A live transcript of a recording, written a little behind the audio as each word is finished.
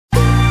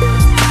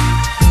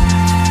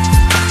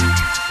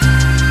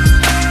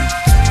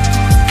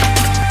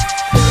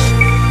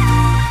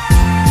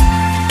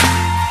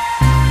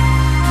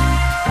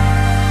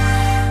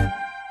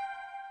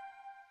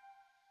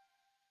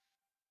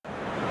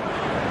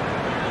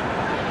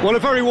Well, a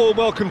very warm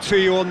welcome to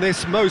you on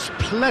this most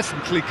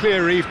pleasantly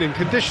clear evening.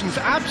 Conditions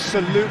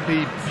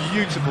absolutely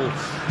beautiful.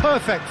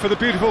 Perfect for the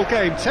beautiful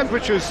game.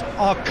 Temperatures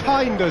are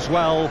kind as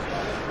well.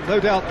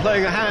 No doubt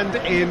playing a hand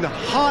in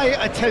high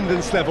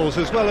attendance levels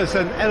as well as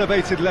an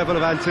elevated level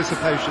of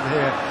anticipation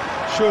here.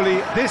 Surely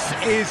this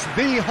is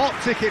the hot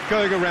ticket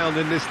going around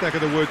in this neck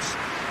of the woods.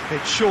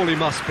 It surely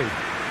must be.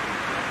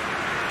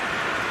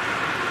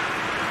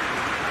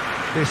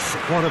 This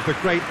one of the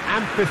great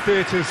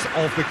amphitheatres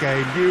of the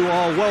game. You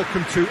are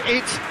welcome to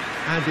it,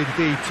 and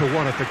indeed to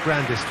one of the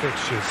grandest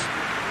fixtures.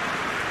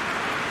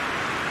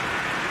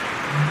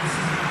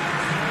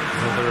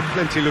 Well, there are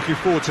plenty looking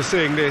forward to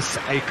seeing this,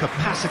 a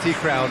capacity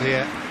crowd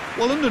here.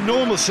 Well, under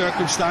normal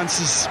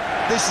circumstances,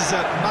 this is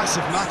a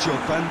massive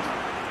match-up, and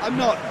I'm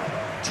not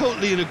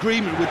totally in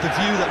agreement with the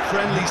view that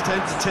friendlies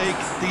tend to take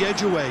the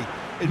edge away.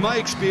 In my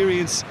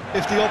experience,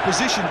 if the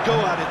opposition go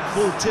at it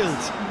full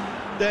tilt,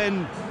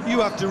 then you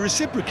have to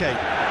reciprocate.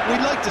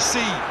 We'd like to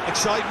see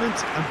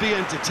excitement and be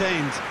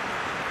entertained,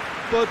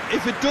 but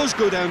if it does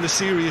go down the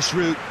serious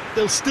route,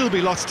 there'll still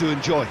be lots to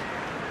enjoy.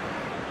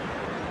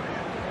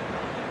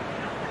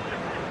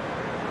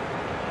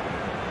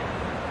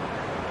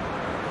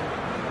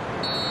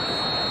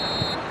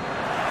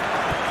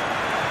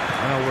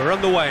 Well, we're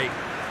on the way.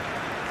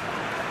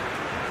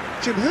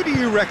 Jim, who do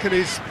you reckon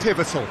is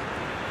pivotal?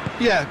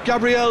 Yeah,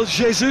 Gabriel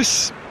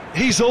Jesus,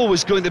 he's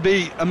always going to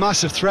be a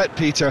massive threat,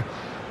 Peter.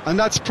 And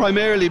that's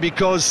primarily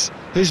because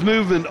his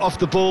movement off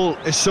the ball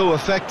is so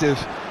effective.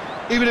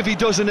 Even if he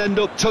doesn't end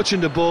up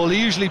touching the ball,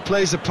 he usually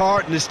plays a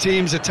part in his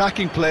team's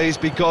attacking plays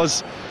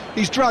because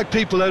he's dragged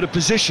people out of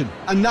position,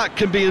 and that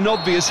can be an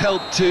obvious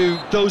help to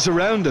those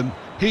around him.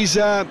 He's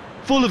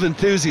full of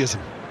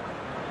enthusiasm.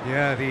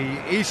 Yeah,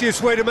 the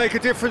easiest way to make a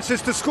difference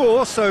is to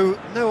score, so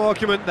no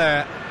argument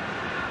there.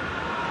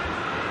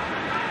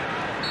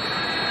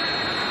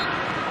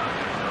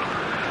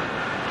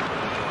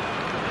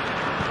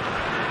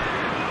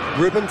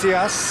 Ruben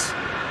Dias,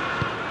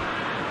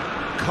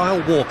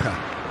 Kyle Walker,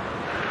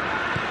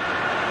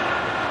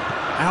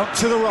 out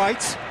to the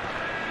right,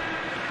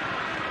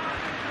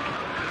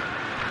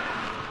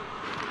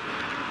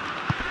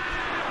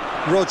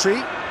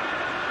 Rodri,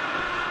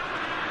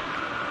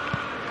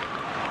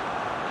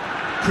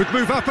 could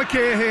move up a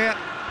gear here,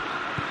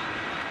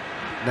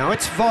 now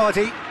it's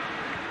Vardy,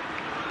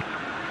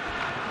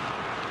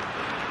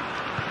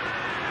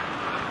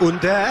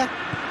 Under,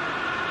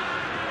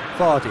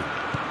 Vardy.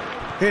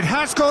 It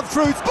has gone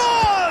through.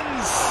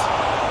 Barnes!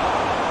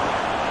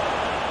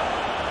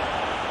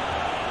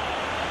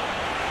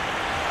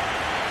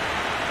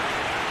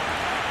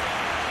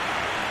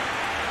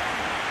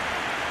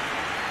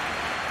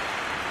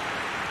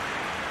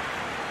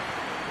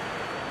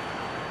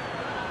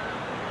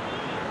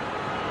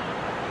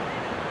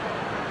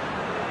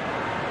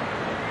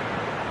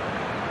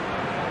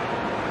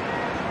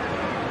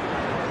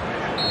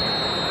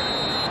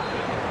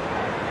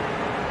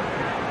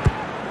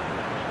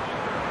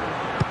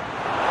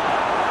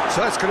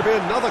 So it's going to be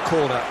another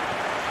corner.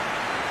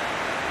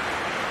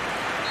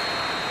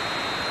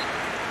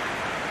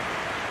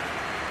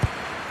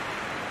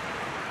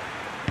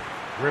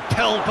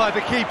 Repelled by the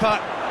keeper.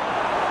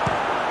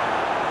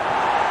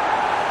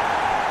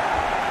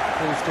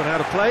 Ball's gone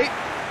out of play.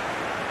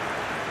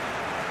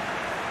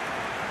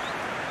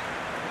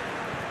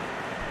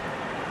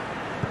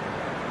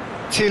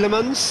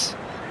 Tielemans.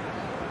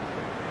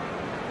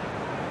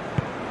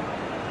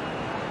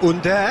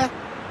 Under.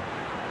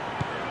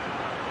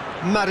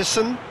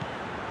 Madison,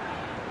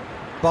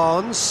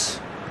 Barnes,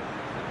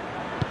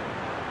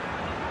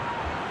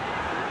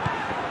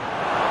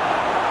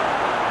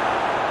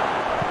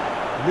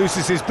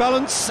 loses his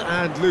balance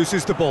and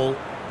loses the ball.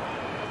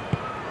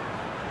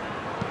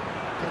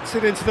 Gets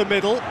it into the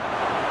middle.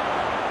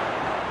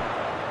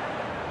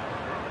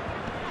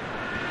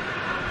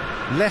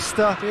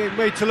 Leicester being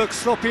made to look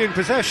sloppy in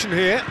possession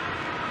here.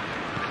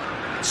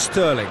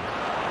 Sterling,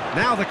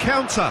 now the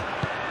counter.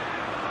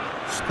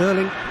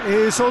 Sterling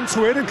is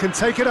onto it and can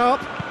take it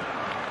up.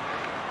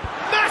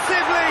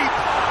 Massive leap!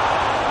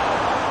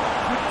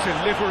 Good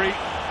delivery,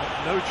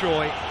 but no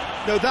joy.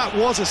 Now that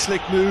was a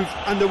slick move,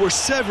 and there were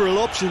several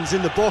options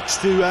in the box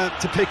to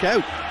pick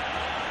out.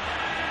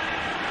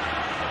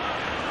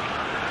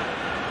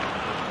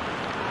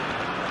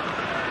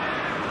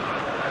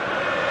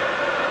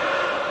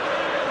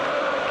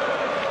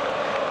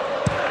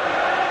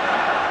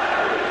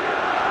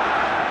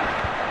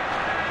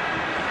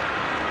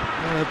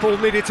 The ball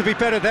needed to be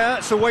better there,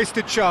 it's a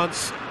wasted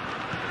chance.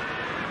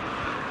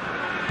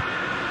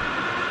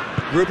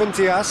 Ruben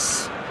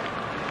Dias.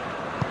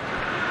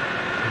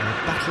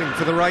 Battling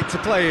for the right to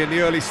play in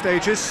the early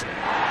stages.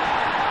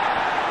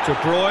 De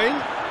Bruyne.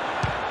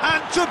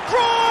 And De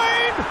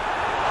Bruyne!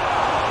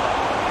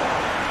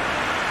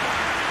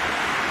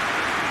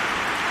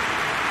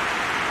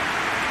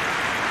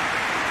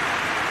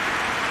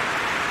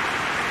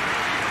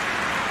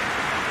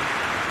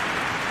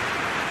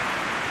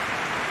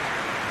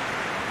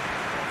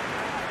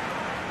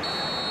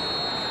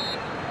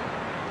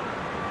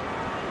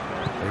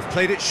 They've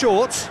played it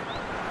short.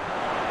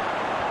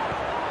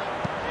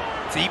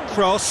 Deep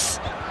cross.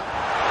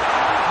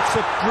 It's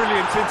a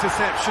brilliant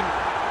interception.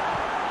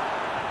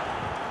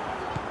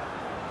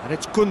 And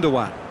it's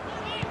Gundogan.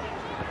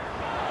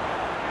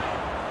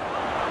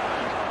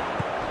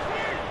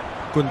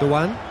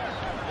 Gundogan.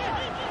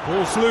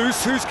 Ball's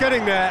loose, who's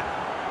getting there?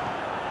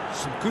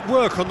 Some good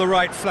work on the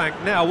right flank.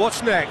 Now,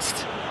 what's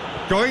next?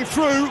 Going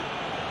through.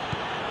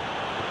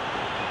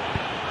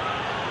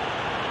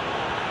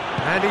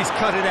 And he's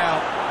cut it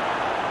out.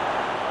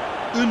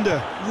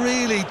 Under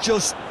really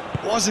just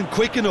wasn't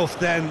quick enough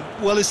then.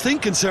 Well, his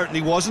thinking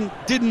certainly wasn't.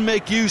 Didn't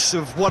make use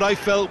of what I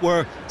felt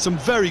were some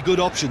very good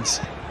options.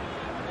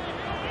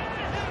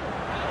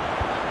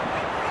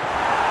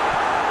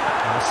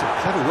 Some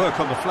clever work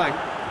on the flank.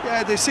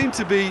 Yeah, they seem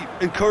to be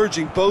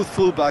encouraging both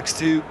fullbacks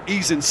to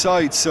ease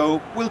inside, so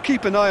we'll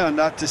keep an eye on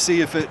that to see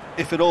if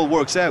it all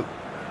works out.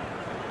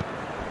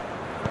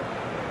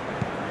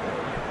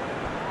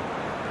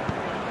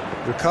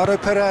 Ricardo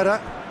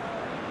Pereira.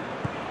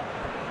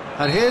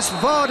 And here's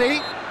Vardy.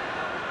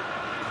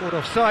 Caught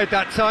offside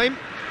that time.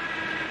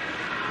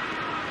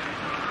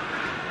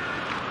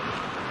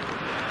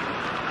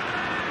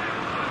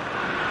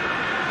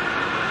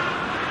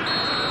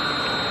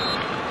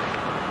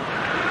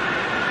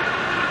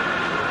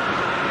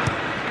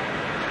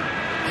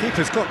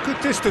 Keeper's got good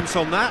distance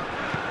on that.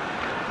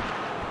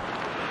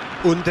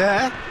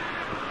 Under.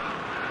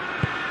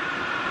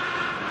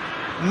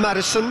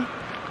 Maddison.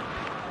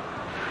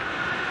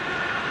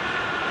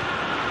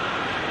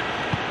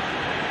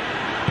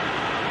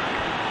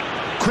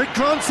 Quick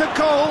glance at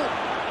goal.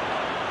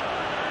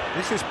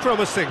 This is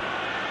promising.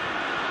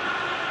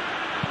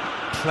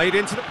 Played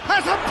into the...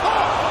 Has a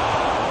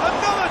pop!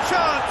 Another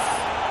chance!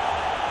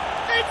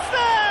 It's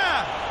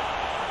there!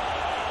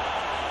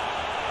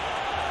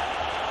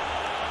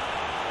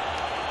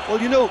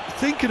 Well, you know,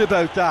 thinking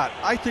about that,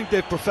 I think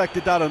they've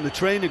perfected that on the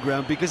training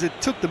ground because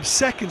it took them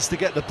seconds to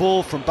get the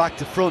ball from back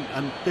to front,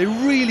 and they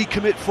really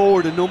commit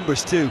forward in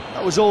numbers too.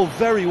 That was all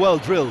very well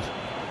drilled.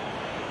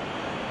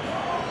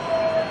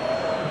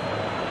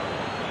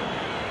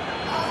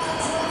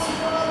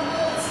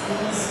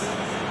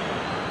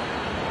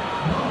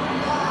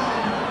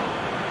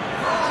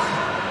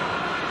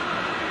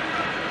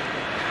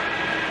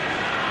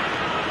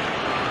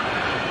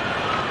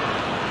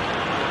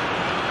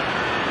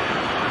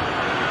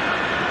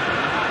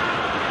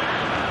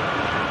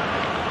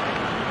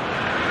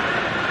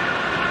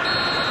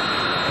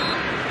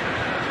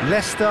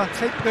 Leicester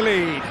take the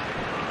lead.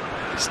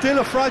 Still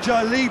a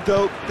fragile lead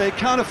though, they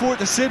can't afford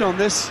to sit on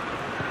this.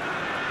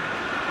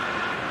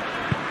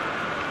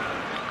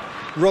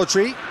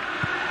 Rodri.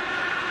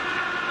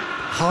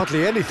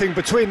 Hardly anything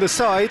between the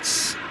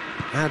sides.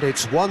 And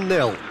it's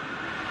 1-0.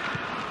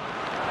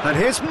 And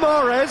here's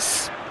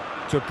Mahrez.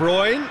 De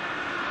Bruyne.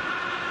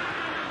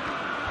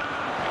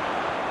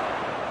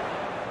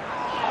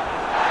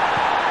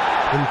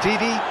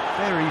 Ndidi.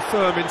 Very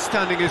firm in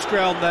standing his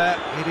ground there.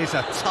 It is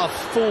a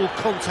tough,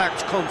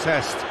 full-contact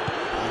contest.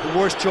 The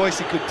worst choice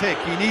he could pick.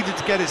 He needed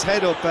to get his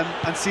head up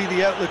and see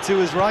the outlet to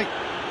his right.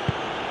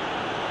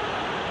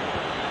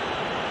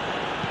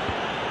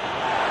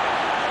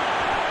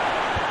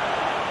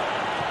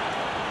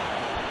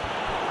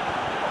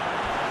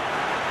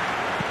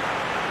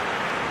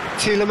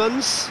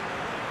 Tielemans.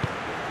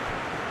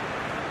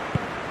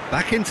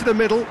 Back into the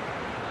middle.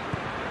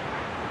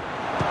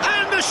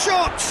 And the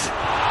shot!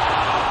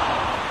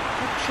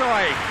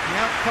 Try. The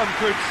outcome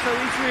could so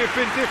easily have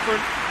been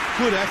different.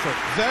 Good effort,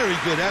 very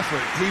good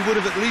effort. He would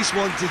have at least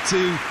wanted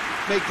to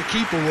make the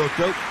keeper work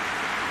though.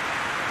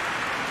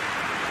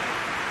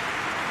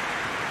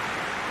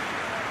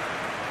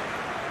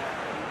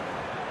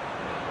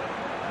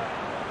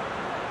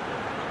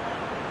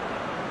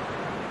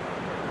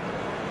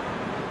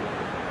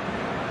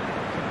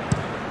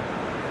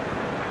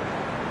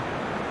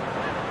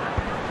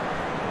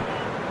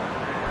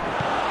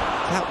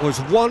 That was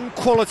one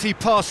quality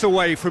pass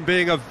away from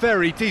being a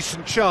very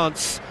decent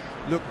chance.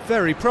 Looked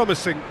very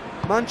promising.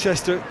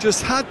 Manchester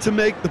just had to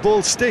make the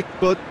ball stick,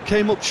 but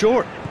came up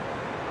short.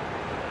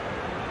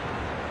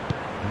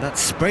 And that's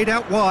sprayed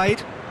out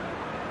wide.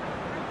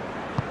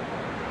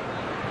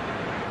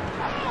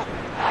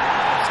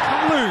 It's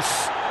come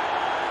loose.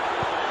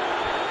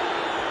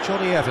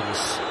 Johnny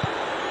Evans.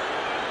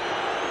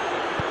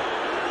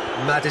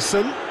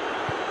 Maddison.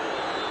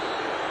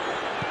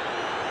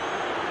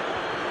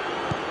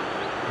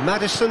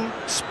 Maddison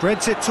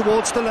spreads it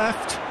towards the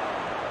left.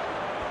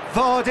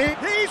 Vardy,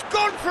 he's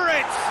gone for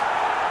it!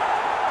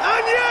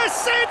 And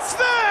yes, it's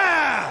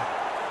there!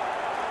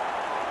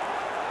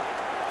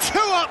 2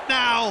 up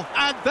now,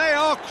 and they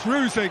are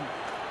cruising.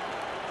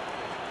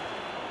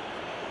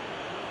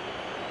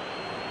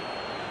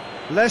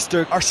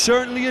 Leicester are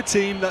certainly a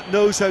team that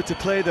knows how to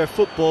play their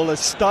football as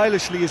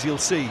stylishly as you'll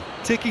see.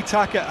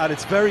 Tiki-taka at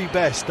its very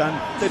best, and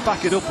they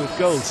back it up with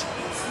goals.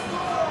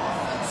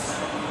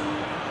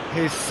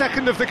 His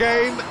second of the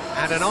game,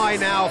 and an eye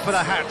now for the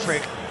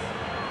hat-trick.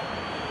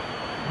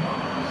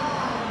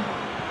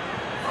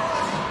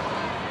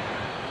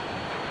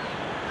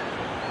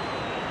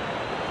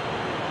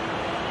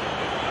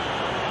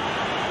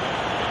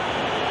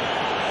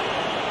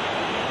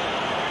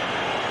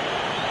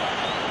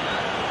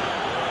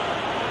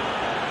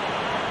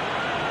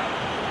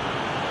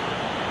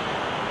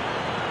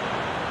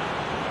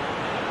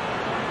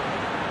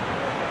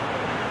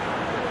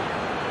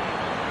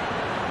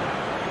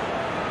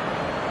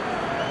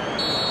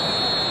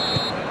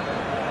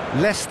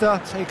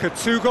 Leicester take a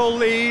 2-goal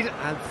lead,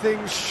 and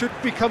things should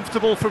be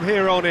comfortable from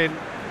here on in.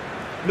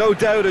 No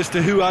doubt as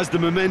to who has the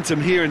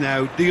momentum here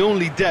now. The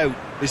only doubt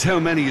is how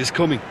many is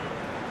coming.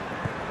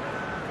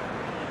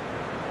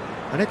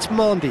 And it's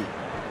Mendy.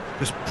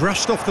 Just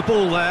brushed off the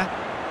ball there.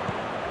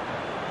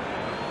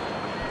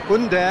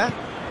 Under.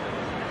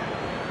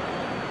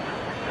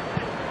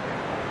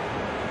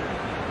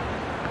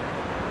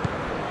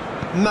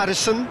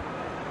 Maddison.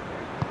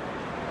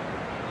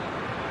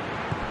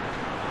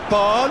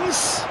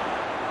 Barnes.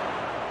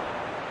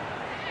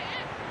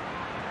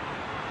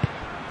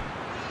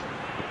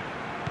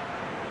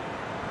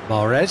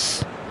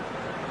 Mahrez.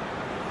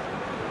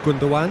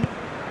 Gundogan.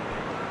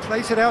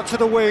 Plays it out to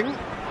the wing.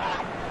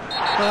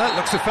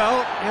 Looks a foul.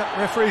 Yep,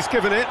 referee's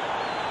given it.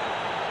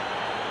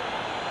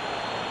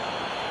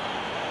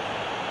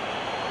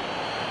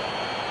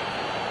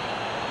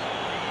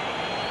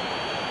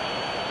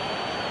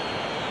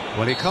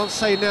 Well, he can't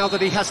say now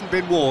that he hasn't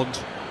been warned.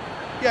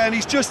 Yeah, and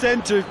he's just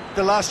entered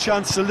the last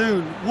chance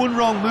saloon. One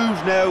wrong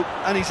move now,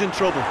 and he's in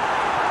trouble.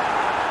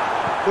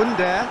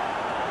 Under.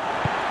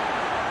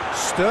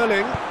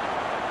 Sterling.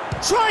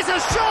 Tries a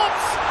shot!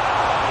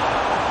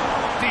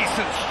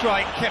 Decent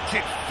strike, kept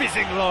it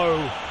fizzing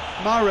low.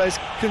 Mahrez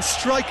can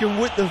strike him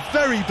with the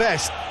very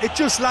best. It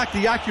just lacked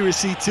the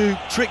accuracy to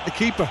trick the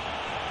keeper.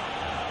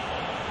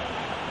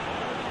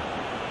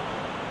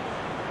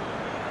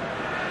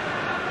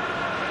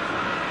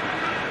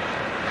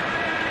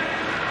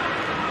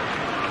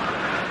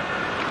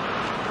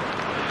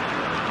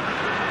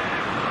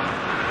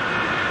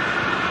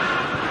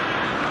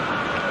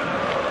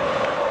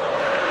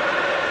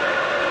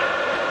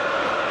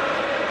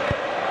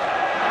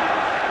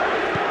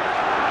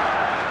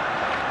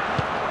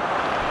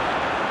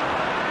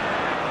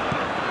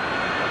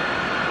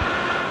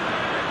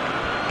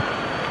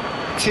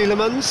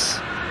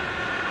 Tielemans.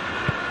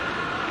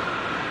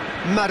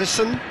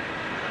 Maddison.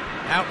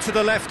 Out to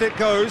the left it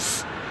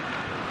goes.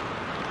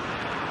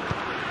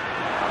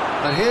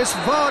 And here's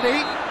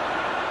Vardy.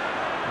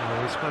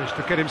 Oh, he's managed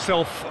to get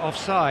himself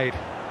offside.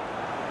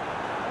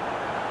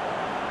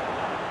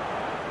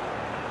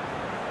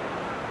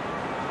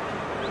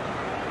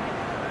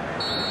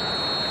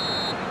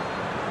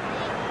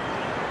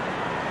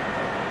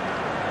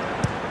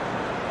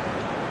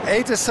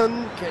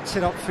 Ederson gets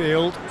it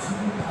upfield.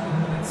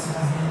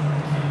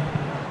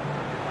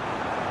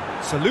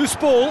 It's a loose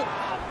ball.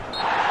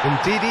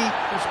 Menjadi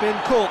has been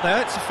caught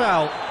there, it's a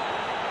foul.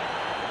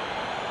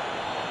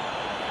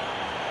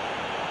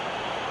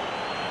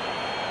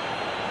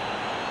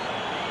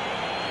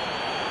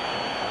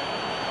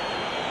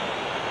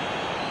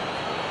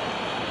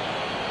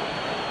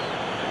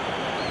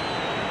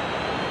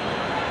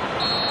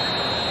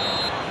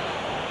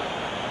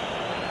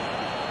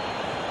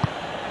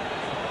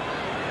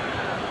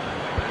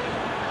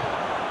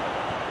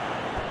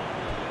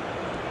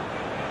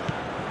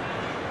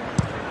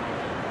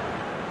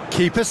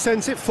 Keeper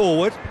sends it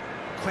forward.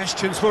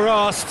 Questions were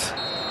asked,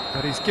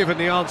 but he's given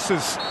the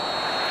answers.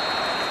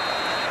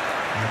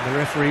 And the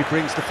referee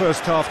brings the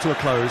first half to a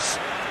close.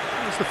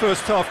 How's the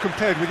first half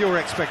compared with your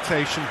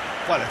expectation?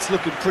 Well, it's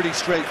looking pretty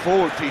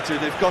straightforward, Peter.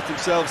 They've got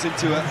themselves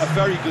into a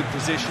very good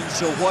position,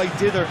 so why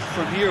dither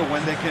from here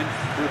when they can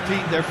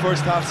repeat their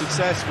first half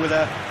success with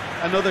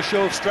another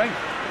show of strength?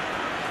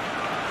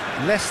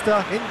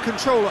 Leicester in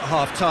control at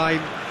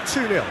half-time,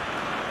 2-0.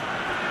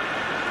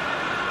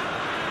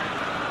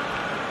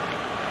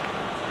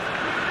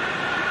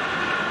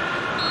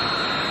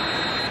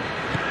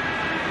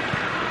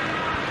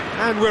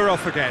 And we're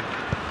off again.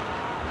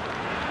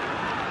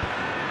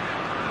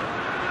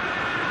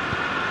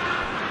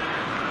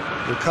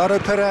 Ricardo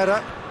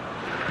Pereira.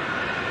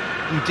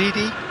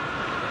 Ndidi.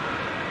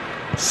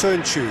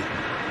 Sönchu.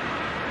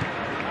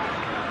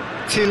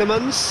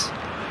 Tielemans.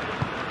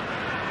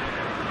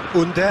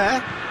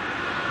 Under.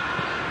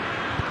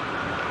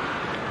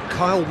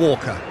 Kyle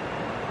Walker.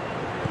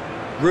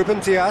 Ruben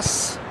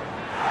Dias.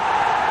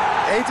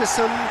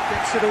 Ederson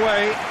gets it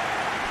away.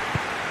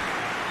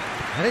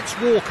 And it's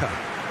Walker.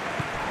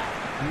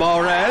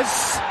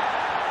 Mahrez.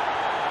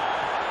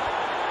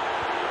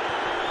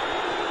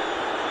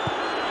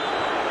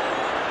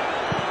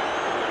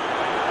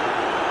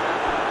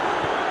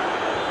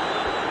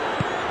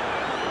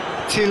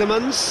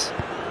 Tielemans.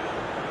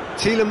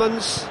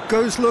 Tielemans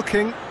goes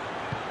looking.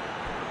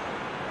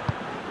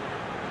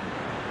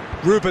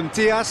 Ruben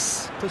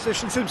Dias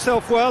positions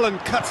himself well and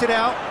cuts it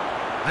out.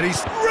 And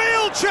he's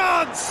real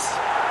chance!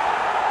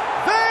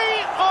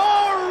 They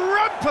are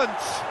rampant!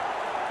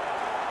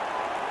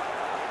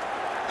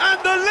 And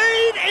the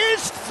lead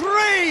is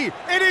 3!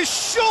 It is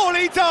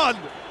surely done!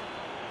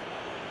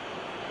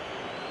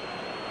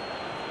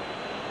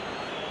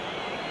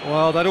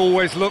 Well, that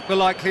always looked the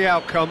likely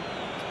outcome.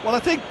 Well, I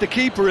think the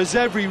keeper has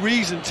every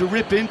reason to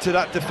rip into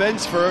that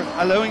defence for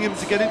allowing him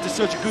to get into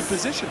such a good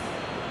position.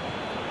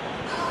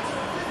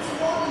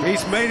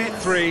 He's made it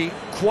 3.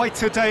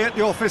 Quite a day at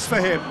the office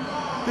for him.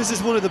 This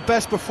is one of the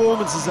best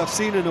performances I've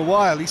seen in a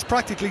while. He's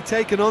practically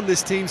taken on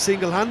this team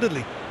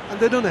single-handedly, and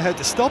they don't know how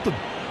to stop him.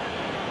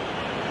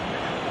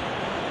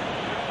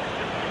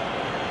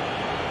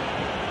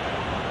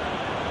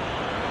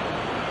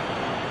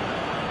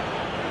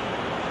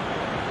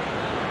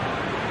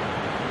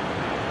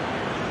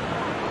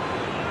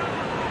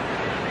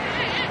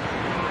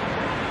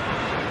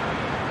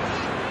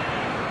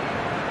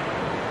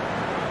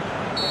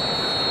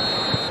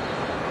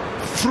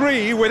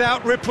 3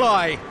 without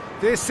reply.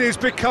 This is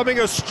becoming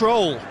a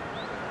stroll.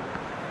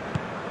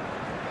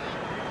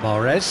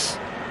 Mahrez.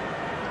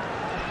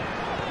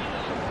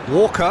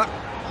 Walker.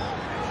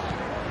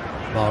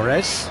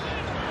 Mahrez.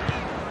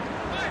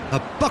 A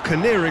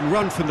buccaneering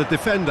run from the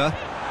defender.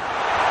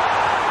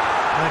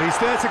 And he's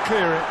there to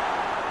clear it.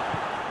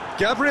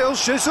 Gabriel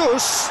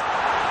Jesus!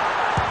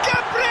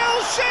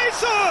 Gabriel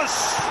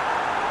Jesus!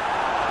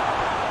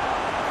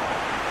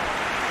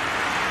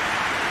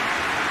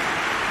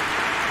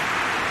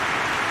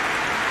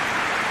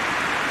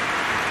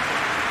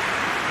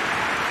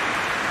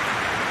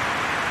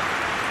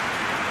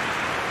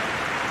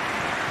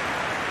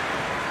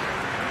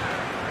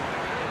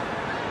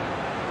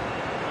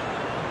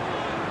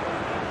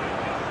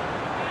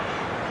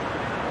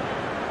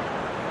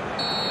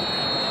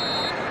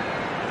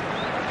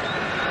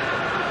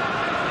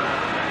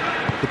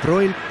 De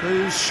Bruyne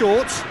goes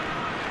short.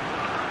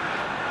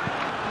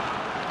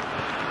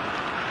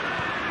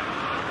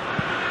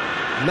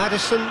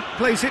 Maddison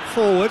plays it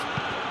forward.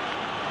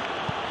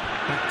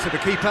 Back to the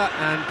keeper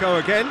and go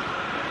again.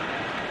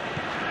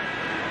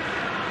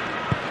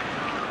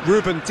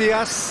 Ruben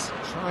Dias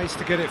tries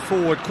to get it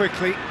forward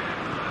quickly.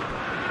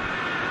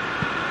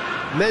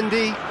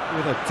 Mendy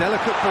with a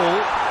delicate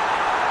ball.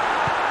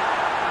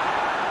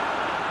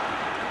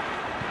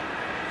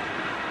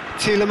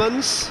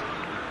 Tielemans.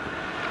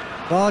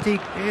 Vardy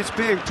is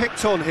being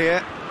picked on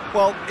here.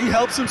 Well, he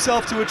helps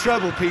himself to a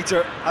treble,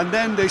 Peter, and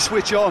then they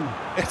switch on.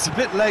 It's a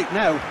bit late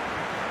now.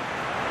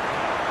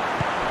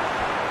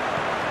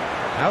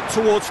 Out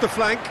towards the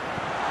flank. I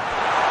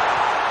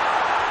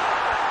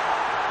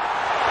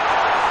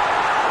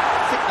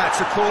think that's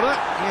a corner.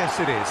 Yes,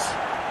 it is.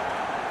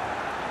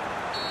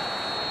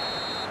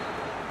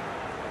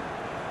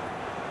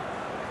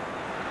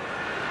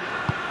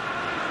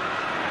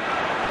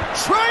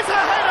 Tries a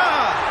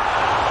header!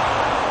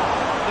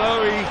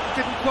 No, he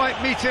didn't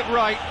quite meet it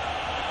right.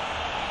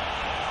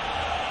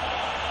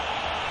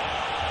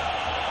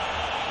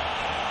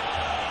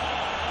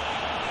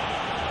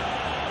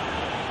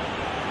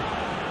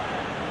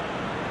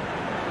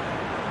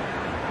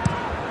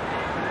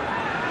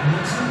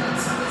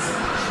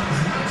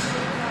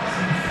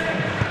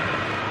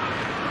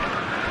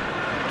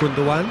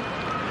 Gundogan.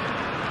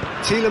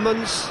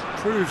 Tielemans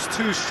proves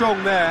too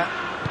strong there.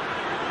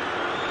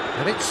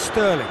 And it's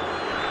Sterling.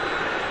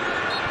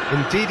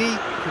 Ndidi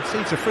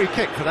concedes a free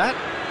kick for that.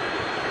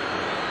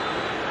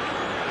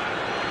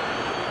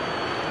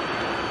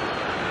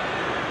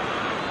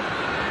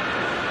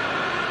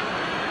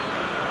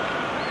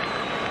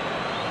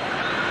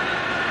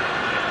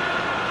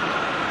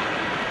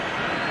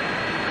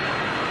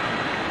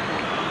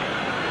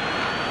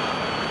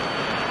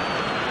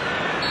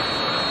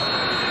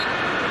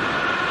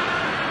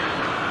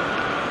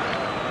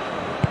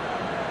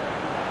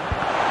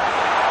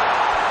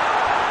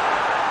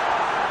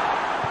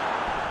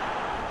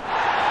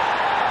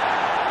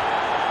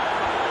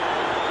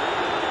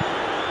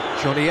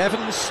 Johnny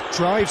Evans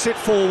drives it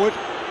forward.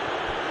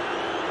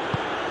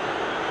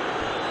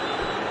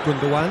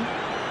 Gundogan.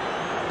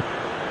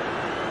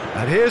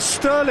 And here's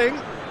Sterling.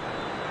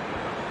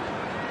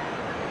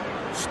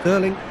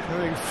 Sterling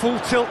going full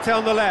tilt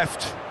down the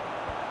left.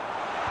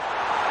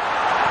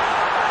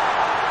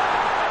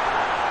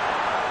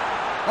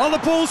 Oh,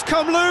 the ball's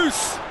come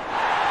loose.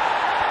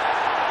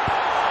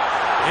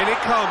 In it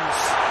comes.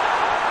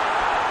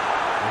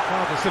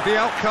 Regardless of the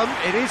outcome,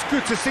 it is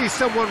good to see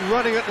someone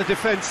running at the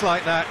defence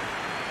like that.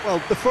 Well,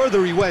 the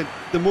further he went,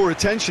 the more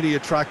attention he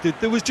attracted.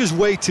 There was just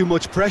way too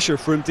much pressure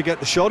for him to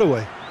get the shot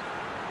away.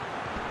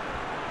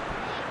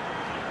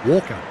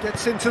 Walker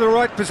gets into the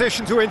right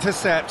position to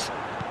intercept.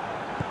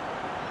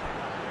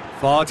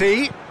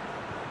 Vardy.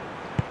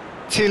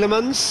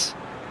 Tielemans.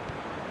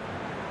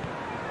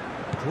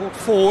 Brought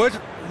forward.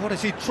 What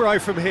does he try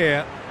from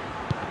here?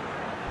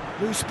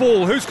 Loose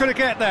ball, who's going to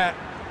get that?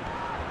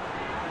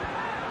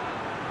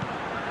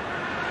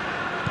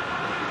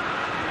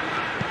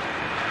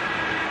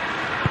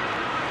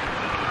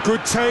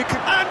 Good take,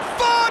 and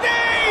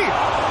Vardy!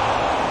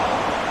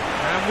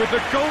 And with the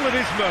goal at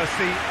his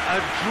mercy, a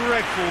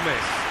dreadful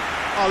miss.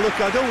 Oh, look,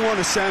 I don't want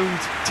to sound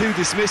too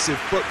dismissive,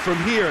 but from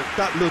here,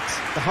 that looked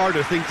the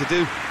harder thing to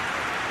do.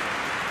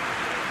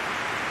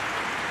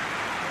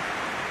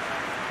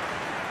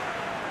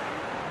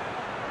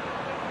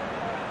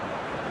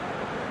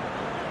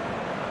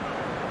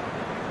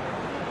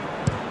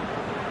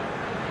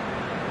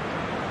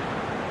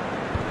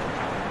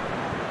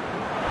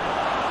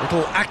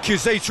 Little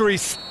accusatory.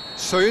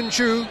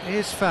 Soyuncu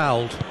is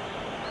fouled.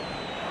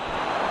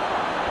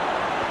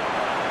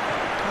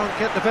 Can't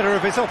get the better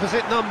of his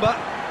opposite number.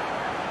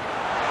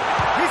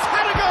 He's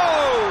had a go!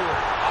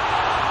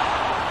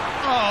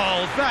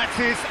 Oh, that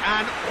is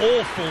an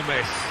awful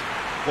miss.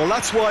 Well,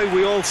 that's why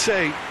we all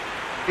say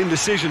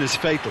indecision is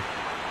fatal.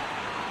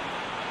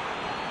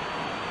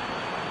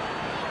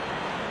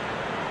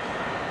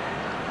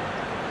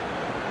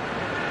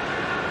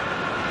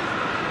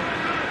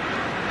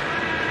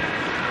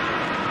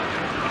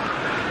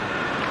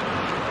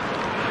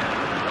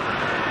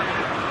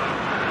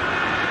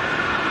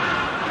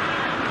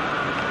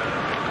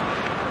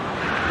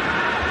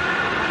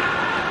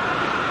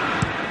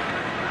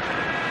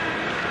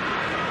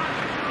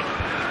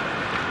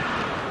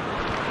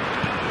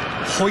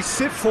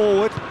 Hoists it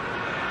forward.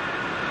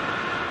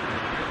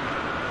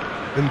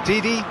 And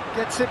Didi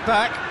gets it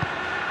back.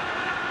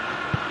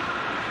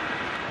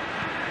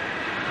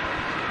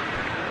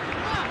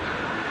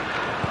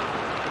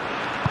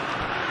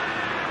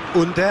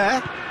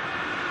 Under.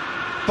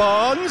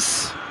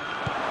 Barnes.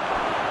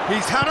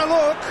 He's had a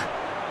look.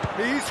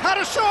 He's had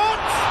a shot.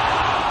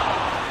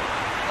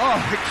 Oh,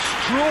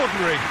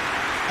 extraordinary.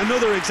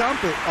 Another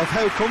example of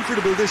how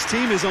comfortable this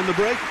team is on the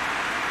break.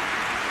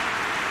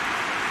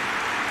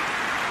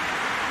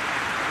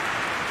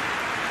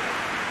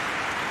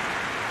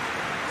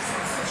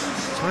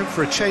 Time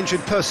for a change in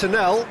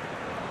personnel.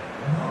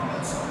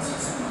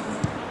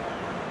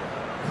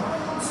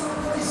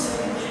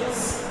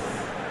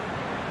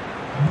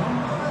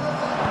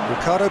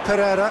 Ricardo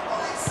Pereira.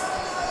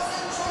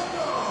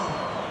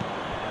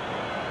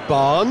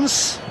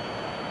 Barnes.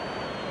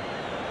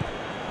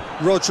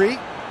 Rodri.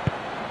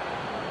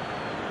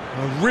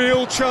 A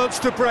real chance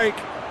to break.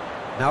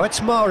 Now it's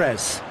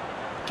Mahrez.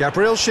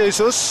 Gabriel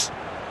Jesus.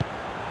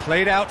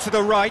 Played out to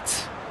the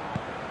right.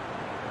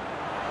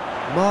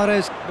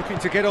 Mahrez looking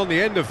to get on the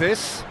end of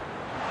this.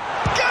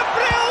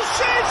 Gabriel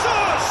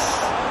Jesus!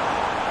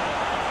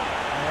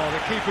 Oh, the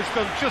keeper's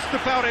done just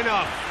about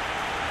enough.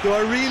 Do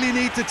I really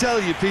need to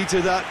tell you, Peter,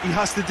 that he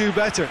has to do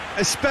better,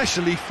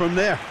 especially from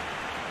there?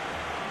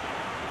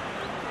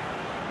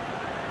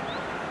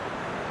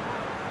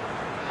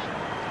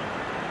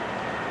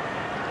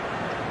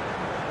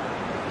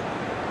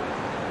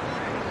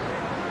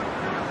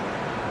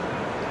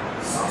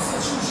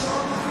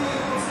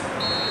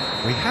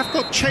 We have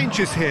got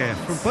changes here,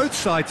 from both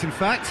sides in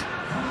fact.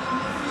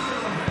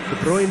 De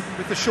Bruyne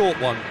with the short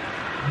one.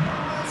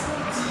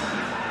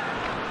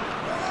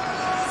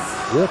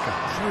 Walker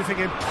proving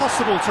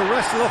impossible to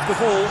wrestle off the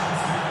ball.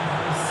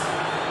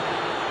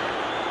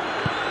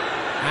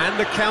 And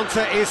the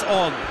counter is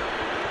on.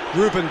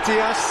 Ruben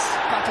Dias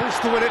battles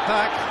to win it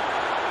back.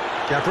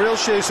 Gabriel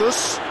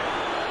Jesus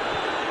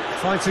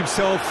finds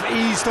himself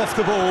eased off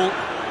the ball.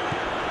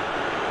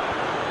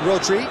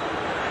 Rodri.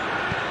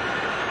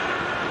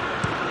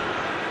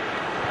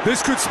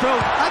 This could spell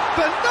at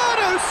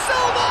Bernardo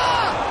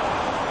Silva!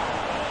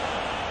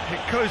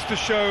 It goes to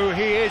show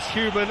he is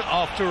human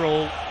after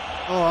all.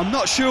 Oh, I'm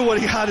not sure what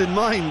he had in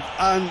mind,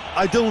 and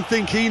I don't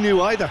think he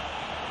knew either.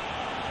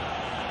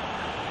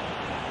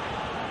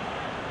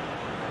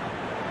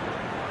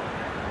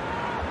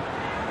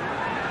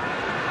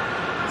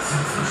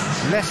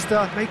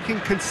 Leicester making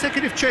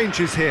consecutive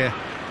changes here.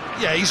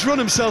 Yeah, he's run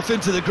himself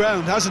into the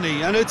ground, hasn't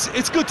he? And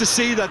it's good to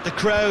see that the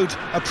crowd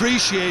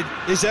appreciate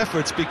his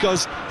efforts,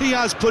 because he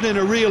has put in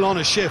a real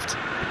honest shift.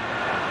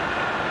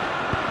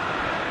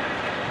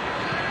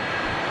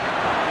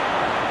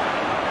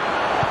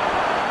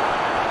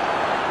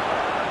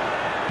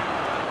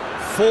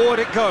 Forward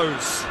it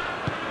goes.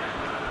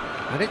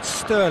 And it's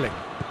Sterling.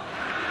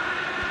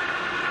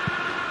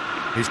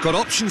 He's got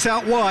options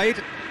out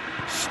wide.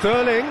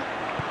 Sterling.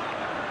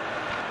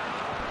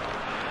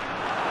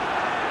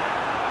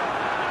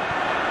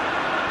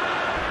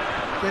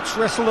 Gets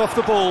wrestled off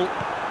the ball.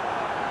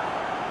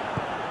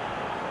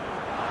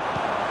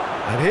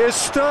 And here's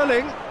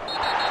Sterling.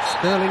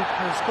 Sterling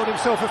has got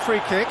himself a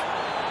free kick.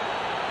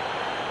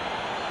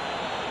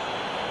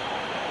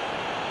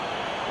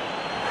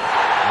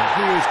 And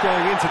he is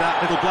going into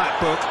that little black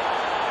book.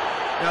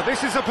 Now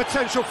this is a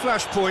potential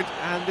flashpoint,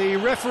 and the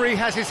referee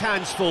has his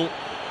hands full.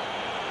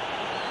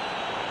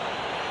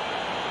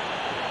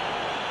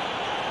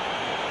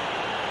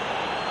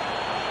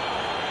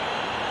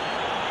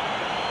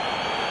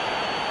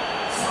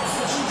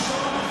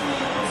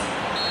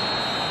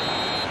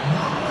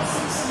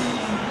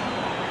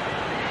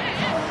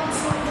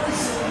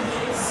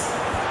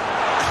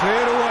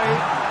 Cleared away.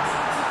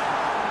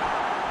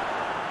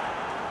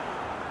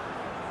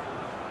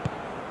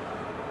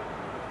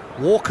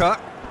 Walker.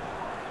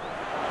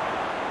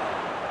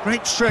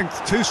 Great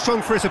strength, too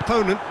strong for his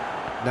opponent.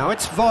 Now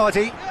it's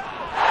Vardy.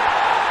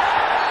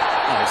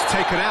 Oh, it's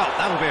taken out,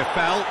 that'll be a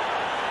foul.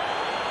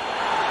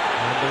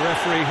 And the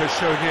referee has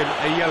shown him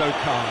a yellow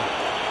card.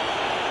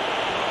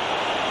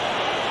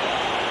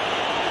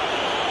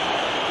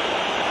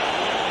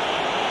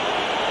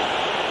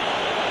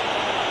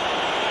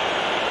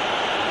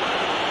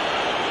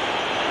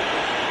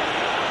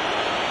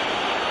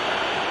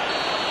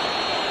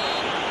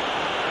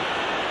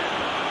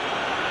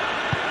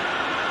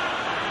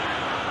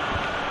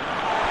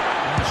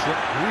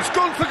 He's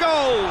gone for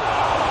goal!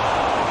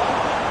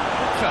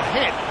 It's a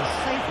hit, the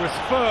save was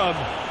firm.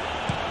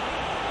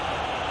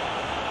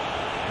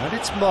 And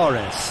it's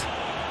Mahrez.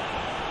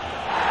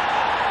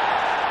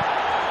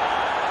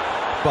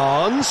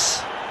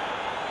 Barnes.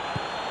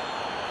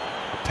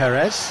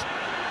 Perez.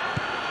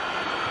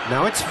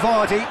 Now it's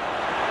Vardy.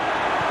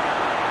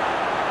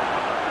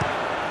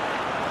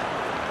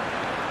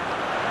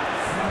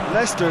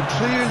 Leicester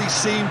clearly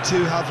seem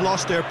to have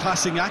lost their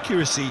passing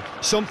accuracy,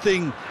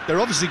 something they're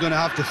obviously going to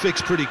have to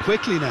fix pretty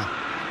quickly now.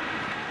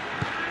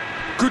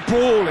 Good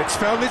ball, it's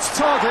found its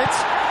target,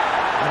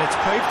 and it's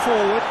played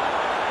forward.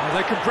 Well,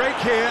 they can break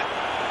here.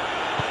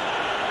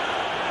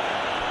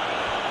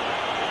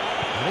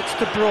 And it's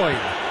De Bruyne.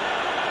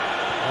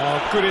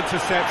 Oh, good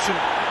interception.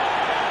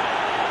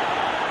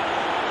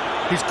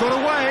 He's got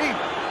away.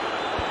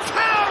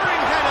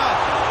 Towering header!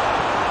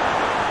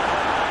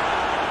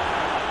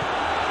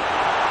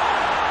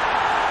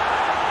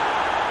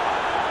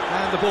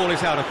 And the ball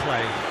is out of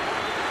play.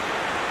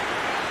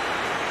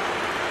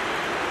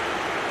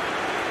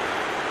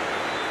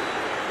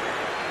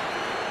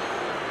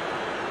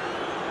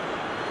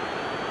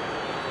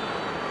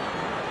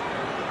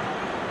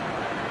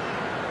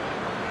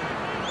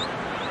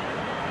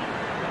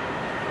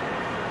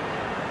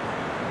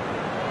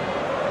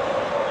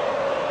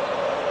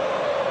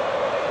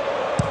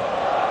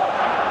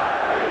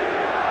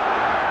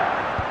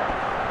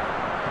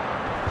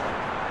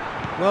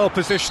 Well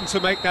positioned to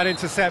make that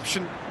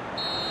interception.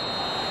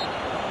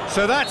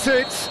 So that's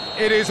it.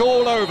 It is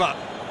all over.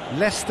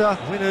 Leicester,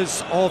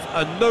 winners of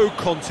a no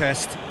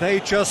contest. They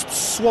just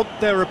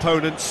swamped their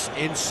opponents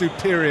in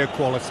superior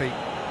quality.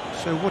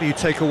 So what do you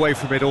take away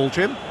from it all,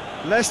 Jim?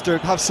 Leicester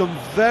have some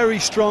very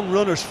strong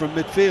runners from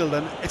midfield,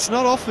 and it's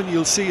not often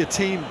you'll see a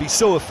team be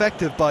so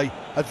effective by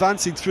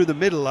advancing through the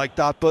middle like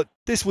that, but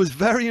this was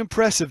very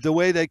impressive, the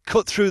way they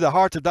cut through the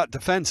heart of that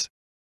defence.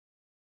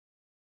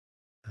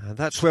 And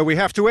that's where we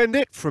have to end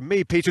it. From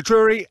me, Peter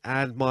Drury,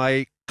 and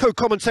my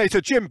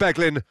co-commentator, Jim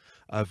Beglin,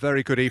 a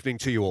very good evening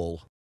to you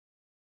all.